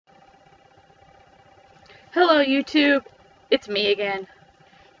Hello YouTube, it's me again,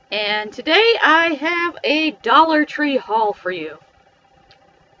 and today I have a Dollar Tree haul for you.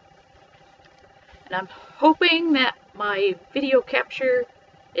 And I'm hoping that my video capture,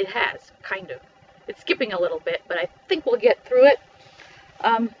 it has, kind of. It's skipping a little bit, but I think we'll get through it.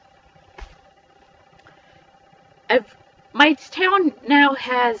 My town now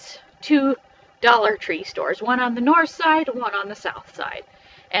has two Dollar Tree stores, one on the north side, one on the south side.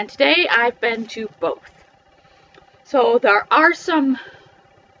 And today I've been to both. So there are some,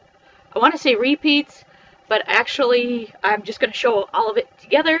 I want to say repeats, but actually I'm just going to show all of it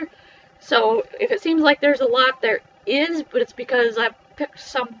together. So if it seems like there's a lot, there is, but it's because I've picked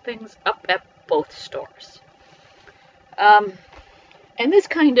some things up at both stores. And this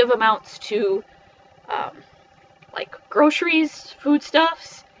kind of amounts to like groceries,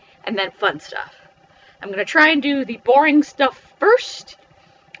 foodstuffs, and then fun stuff. I'm going to try and do the boring stuff first,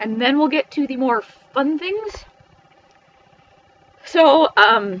 and then we'll get to the more fun things. So,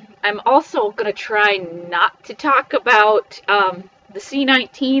 I'm also going to try not to talk about the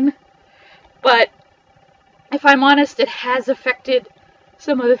C19, but if I'm honest, it has affected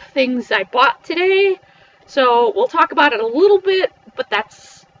some of the things I bought today. So, we'll talk about it a little bit, but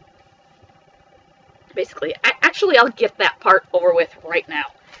that's basically, actually I'll get that part over with right now.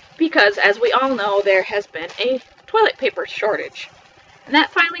 Because, as we all know, there has been a toilet paper shortage. And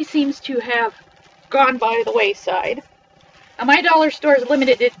that finally seems to have gone by the wayside. My dollar store is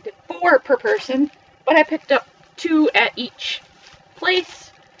limited to 4 per person, but I picked up 2 at each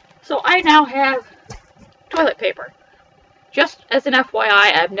place, so I now have toilet paper. Just as an FYI,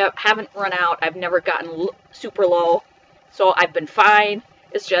 I haven't run out. I've never gotten super low, so I've been fine.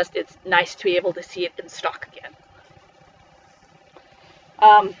 It's just, it's nice to be able to see it in stock again.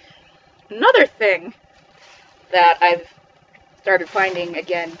 Another thing that I've started finding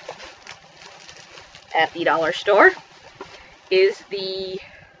again at the dollar store is the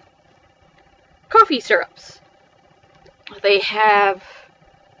coffee syrups. They have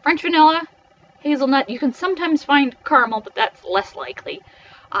French vanilla, hazelnut. You can sometimes find caramel, but that's less likely.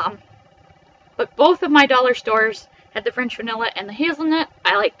 But both of my dollar stores had the French vanilla and the hazelnut.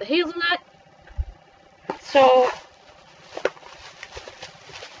 I like the hazelnut. So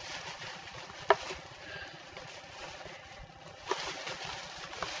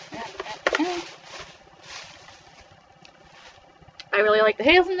I really like the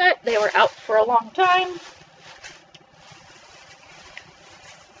hazelnut. They were out for a long time.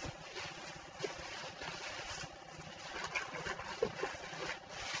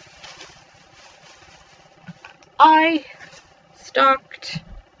 I stocked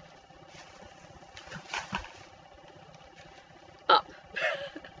up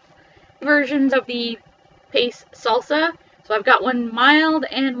versions of the Pace salsa. So I've got one mild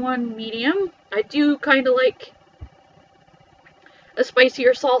and one medium. I do kind of like a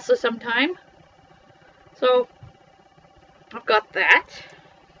spicier salsa sometime. So I've got that.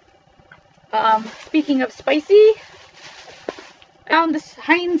 Speaking of spicy, I found this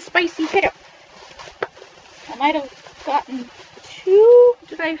Heinz spicy ketchup. I might have gotten 2.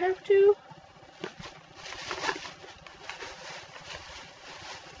 Did I have 2?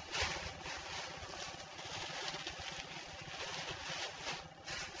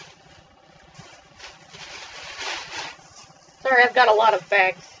 Sorry, I've got a lot of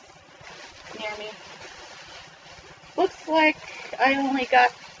bags near me. Looks like I only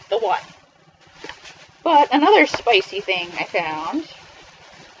got the 1. But another spicy thing I found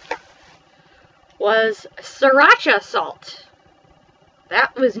was sriracha salt.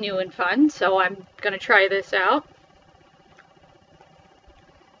 That was new and fun, so I'm going to try this out.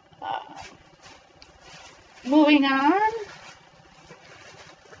 Moving on.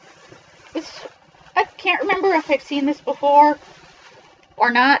 I can't remember if I've seen this before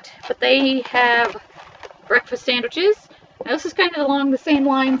or not, but they have breakfast sandwiches. Now this is kind of along the same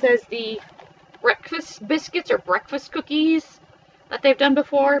lines as the breakfast biscuits or breakfast cookies that they've done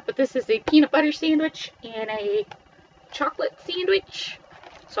before, but this is a peanut butter sandwich and a chocolate sandwich,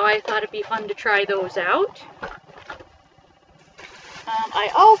 so I thought it'd be fun to try those out. I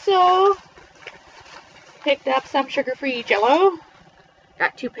also picked up some sugar-free Jell-O.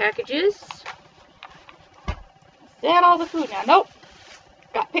 Got 2 packages. Is that all the food now? Nope.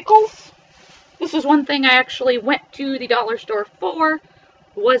 Got pickles. This is one thing I actually went to the dollar store for,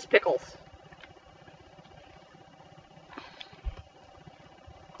 was pickles.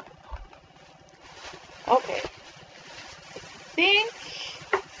 Okay. Think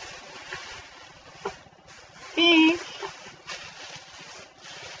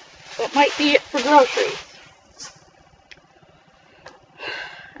that might be it for groceries.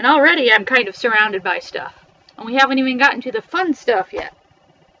 And already I'm kind of surrounded by stuff. And we haven't even gotten to the fun stuff yet.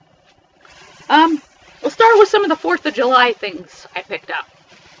 We'll start with some of the 4th of July things I picked up.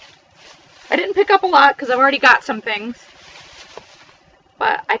 I didn't pick up a lot because I've already got some things.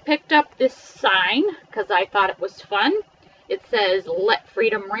 But I picked up this sign because I thought it was fun. It says, "Let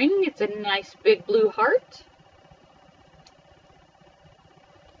Freedom Ring." It's a nice big blue heart.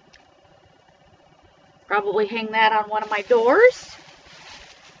 Probably hang that on one of my doors.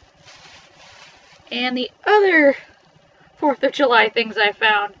 And the other 4th of July things I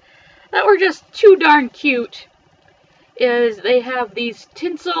found that were just too darn cute is they have these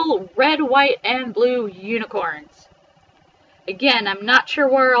tinsel red, white, and blue unicorns. Again, I'm not sure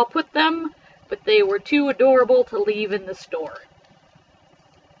where I'll put them, but they were too adorable to leave in the store.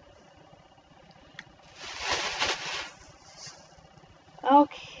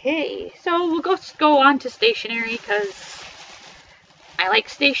 Okay, so we'll go on to stationery because I like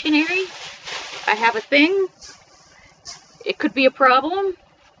stationery. I have a thing. It could be a problem.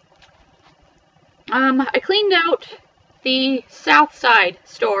 I cleaned out the south side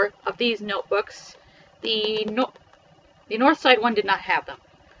store of these notebooks. The north side one did not have them.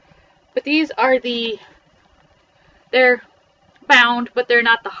 But these are they're bound, but they're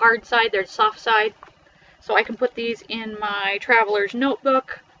not the hard side, they're the soft side. So I can put these in my traveler's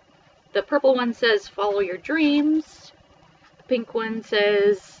notebook. The purple one says, "Follow your dreams." The pink one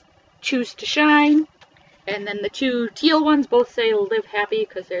says, "Choose to shine." And then the two teal ones both say, "Live happy,"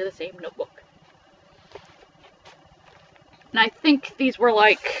 because they're the same notebook. And I think these were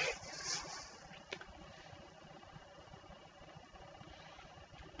like...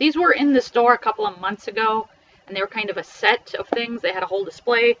 These were in the store a couple of months ago, and they were kind of a set of things. They had a whole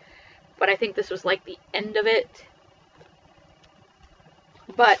display, but I think this was like the end of it.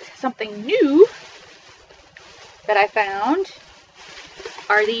 But something new that I found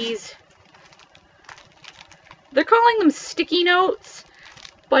are these... They're calling them sticky notes,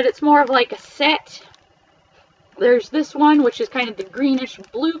 but it's more of like a set. There's this one, which is kind of the greenish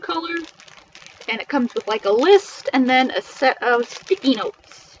blue color, and it comes with like a list and then a set of sticky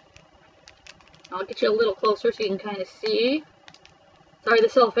notes. I'll get you a little closer so you can kind of see. Sorry, the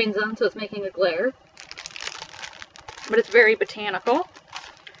cellophane's on, so it's making a glare. But it's very botanical.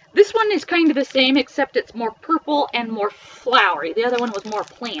 This one is kind of the same, except it's more purple and more flowery. The other one was more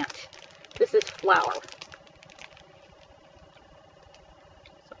plant. This is flower.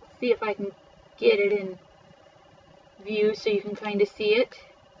 So let's see if I can get it in view so you can kind of see it.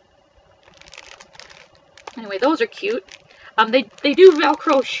 Anyway, those are cute. They do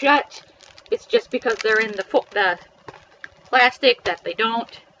Velcro shut. It's just because they're in the plastic that they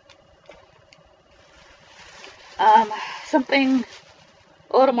don't. Something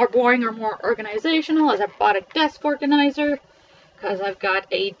a little more boring or more organizational is I bought a desk organizer because I've got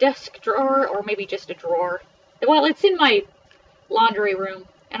a desk drawer, or maybe just a drawer. Well, it's in my laundry room,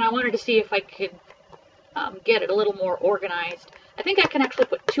 and I wanted to see if I could get it a little more organized. I think I can actually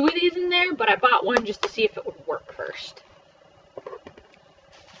put 2 of these in there, but I bought one just to see if it would work first.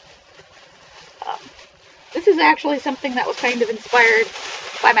 This is actually something that was kind of inspired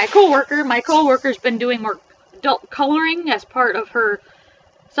by my coworker. My coworker's been doing more adult coloring as part of her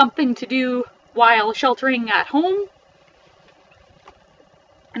something to do while sheltering at home.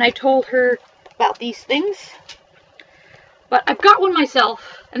 And I told her about these things. But I've got one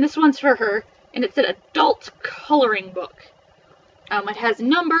myself, and this one's for her, and it's an adult coloring book. It has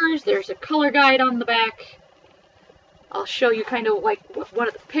numbers, there's a color guide on the back. I'll show you kind of like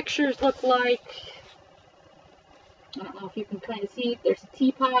what the pictures look like. I don't know if you can kind of see. There's a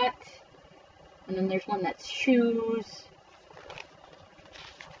teapot, and then there's one that's shoes.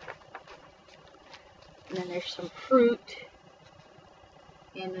 And then there's some fruit,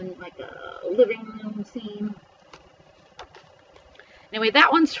 and then like a living room scene. Anyway,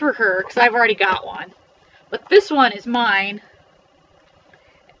 that one's for her, because I've already got one. But this one is mine.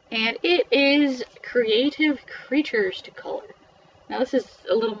 And it is Creative Creatures to Color. Now this is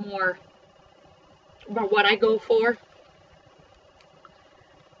a little more what I go for.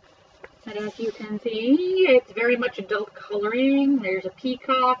 And as you can see, it's very much adult coloring. There's a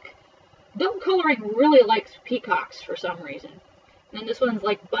peacock. Adult coloring really likes peacocks for some reason. And this one's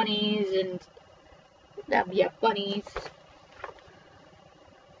like bunnies and... yeah, bunnies.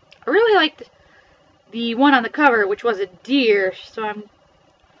 I really liked the one on the cover, which was a deer, so I'm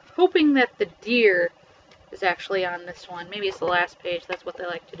hoping that the deer is actually on this one. Maybe it's the last page, that's what they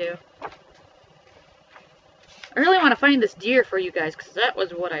like to do. I really want to find this deer for you guys, because that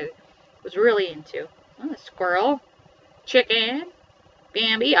was what I was really into. Oh, a squirrel, chicken,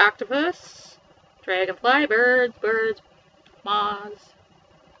 Bambi, octopus, dragonfly, birds, moths.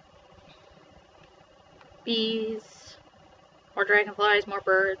 bees, more dragonflies, more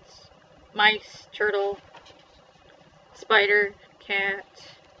birds, mice, turtle, spider, cat.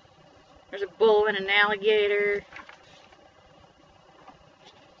 There's a bull and an alligator.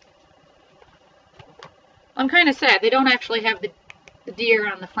 I'm kind of sad they don't actually have the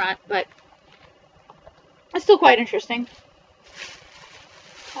deer on the front, but it's still quite interesting.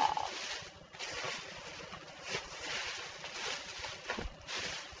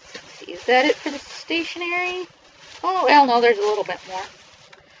 Let's see, is that it for the stationery? Oh, well, no, there's a little bit more.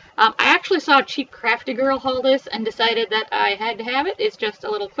 I actually saw Cheap Crafty Girl haul this and decided that I had to have it. It's just a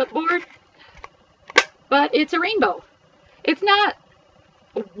little clipboard, but it's a rainbow. It's not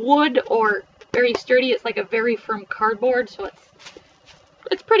wood or very sturdy. It's like a very firm cardboard, so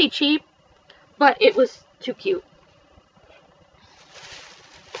it's pretty cheap, but it was too cute.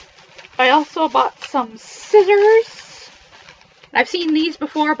 I also bought some scissors. I've seen these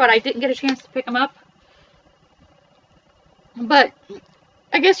before, but I didn't get a chance to pick them up. But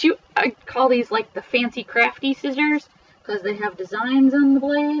I guess I'd call these like the fancy crafty scissors because they have designs on the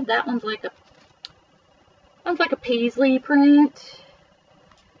blade. That one's like a paisley print.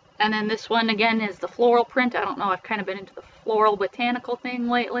 And then this one again is the floral print. I don't know, I've kind of been into the floral botanical thing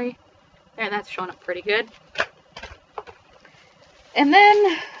lately. There, that's showing up pretty good. And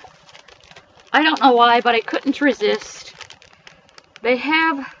then, I don't know why, but I couldn't resist. They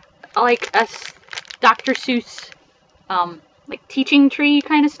have like a Dr. Seuss like teaching tree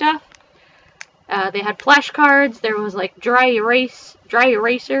kind of stuff. They had flashcards. There was like dry erase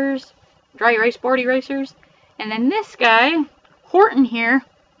board erasers. And then this guy, Horton here,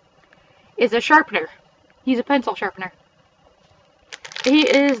 is a sharpener. He's a pencil sharpener. He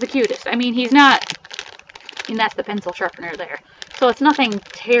is the cutest. I mean, he's not, and that's the pencil sharpener there. So it's nothing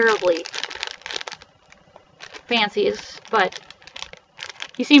terribly fancy, but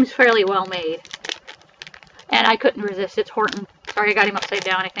he seems fairly well made. And I couldn't resist. It's Horton. Sorry, I got him upside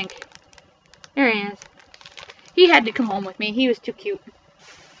down, I think. There he is. He had to come home with me. He was too cute.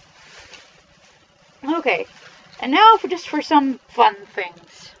 Okay. And now just for some fun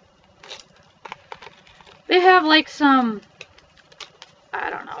things. They have like some, I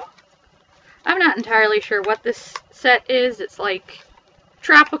don't know. I'm not entirely sure what this set is. It's like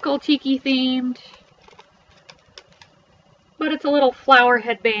tropical tiki themed. But it's a little flower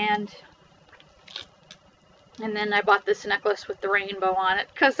headband. And then I bought this necklace with the rainbow on it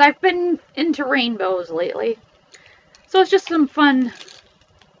because I've been into rainbows lately. So it's just some fun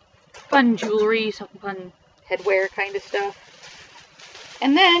jewelry, some fun headwear kind of stuff.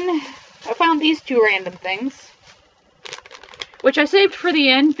 And then I found these two random things, which I saved for the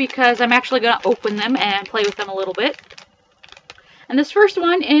end because I'm actually going to open them and play with them a little bit. And this first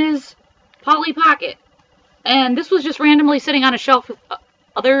one is Polly Pocket. And this was just randomly sitting on a shelf with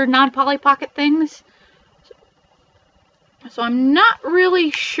other non-Polly Pocket things. So I'm not really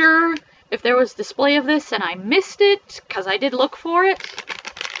sure if there was display of this and I missed it, because I did look for it.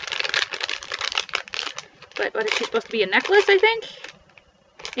 But what is she supposed to be, a necklace, I think?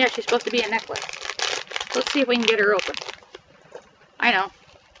 Yeah, she's supposed to be a necklace. Let's see if we can get her open. I know.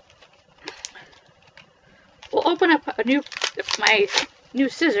 We'll open up my new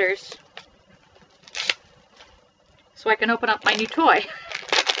scissors so I can open up my new toy.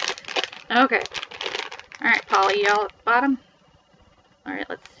 Okay. Alright, Polly, y'all at the bottom. Alright,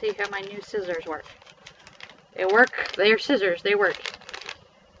 let's see how my new scissors work. They work. They're scissors. They work.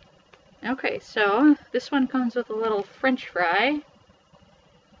 Okay, so this one comes with a little French fry.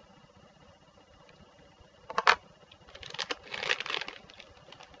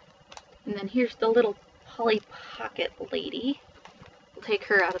 And then here's the little Polly Pocket lady. We'll take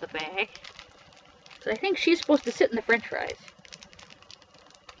her out of the bag. So I think she's supposed to sit in the French fries.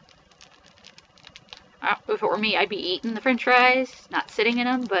 If it were me, I'd be eating the French fries, not sitting in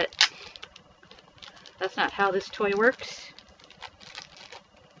them, but that's not how this toy works.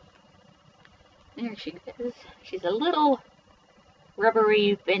 There she is. She's a little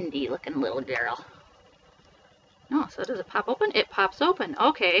rubbery, bendy looking little girl. Oh, so does it pop open? It pops open.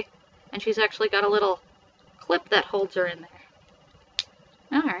 Okay. And she's actually got a little clip that holds her in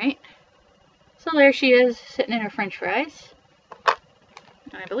there. Alright. So there she is, sitting in her French fries.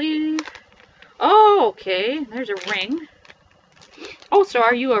 I believe. Oh, okay. There's a ring. Oh, so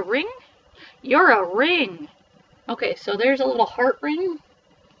are you a ring? You're a ring. Okay, so there's a little heart ring.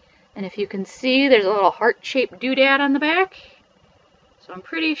 And if you can see, there's a little heart-shaped doodad on the back. So I'm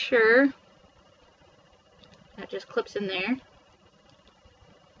pretty sure that just clips in there.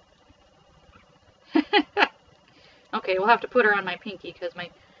 Okay, we'll have to put her on my pinky because my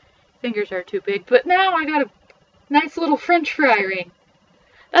fingers are too big. But now I got a nice little French fry ring.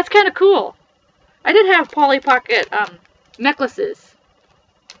 That's kind of cool. I did have Polly Pocket necklaces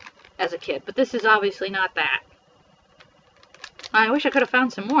as a kid, but this is obviously not that. I wish I could have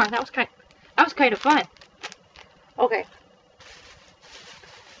found some more. That was kind of fun. Okay.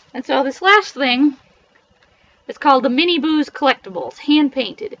 And so this last thing is called the Mini Boo's Collectibles, hand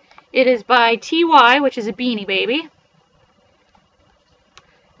painted. It is by TY, which is a Beanie Baby.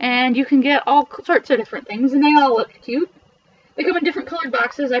 And you can get all sorts of different things, and they all look cute. They come in different colored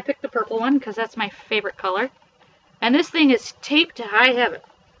boxes. I picked the purple one because that's my favorite color. And this thing is taped to high heaven.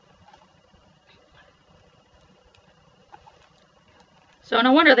 So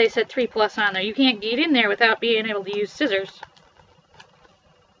no wonder they said 3+ on there. You can't get in there without being able to use scissors.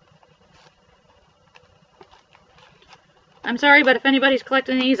 I'm sorry, but if anybody's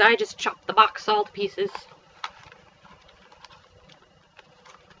collecting these, I just chop the box all to pieces.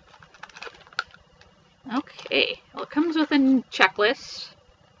 Okay, well, it comes with a checklist.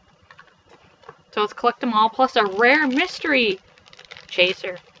 So let's collect them all, plus a rare mystery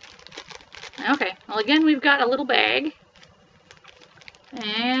chaser. Okay, well, again, we've got a little bag.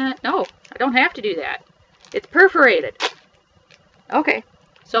 And, no, I don't have to do that. It's perforated. Okay,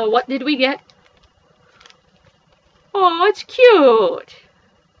 so what did we get? Oh, it's cute.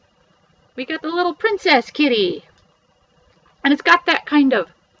 We got the little princess kitty. And it's got that kind of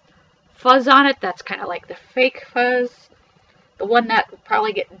fuzz on it. That's kind of like the fake fuzz. The one that will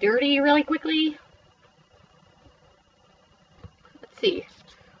probably get dirty really quickly. Let's see.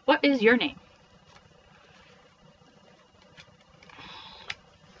 What is your name?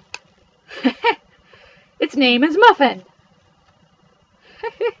 Its name is Muffin.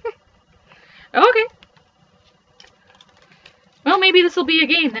 Okay. Well, maybe this will be a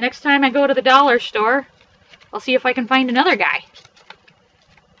game. The next time I go to the dollar store, I'll see if I can find another guy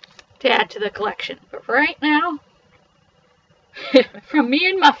to add to the collection. But for right now, from me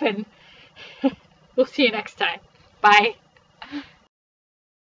and Muffin, we'll see you next time. Bye.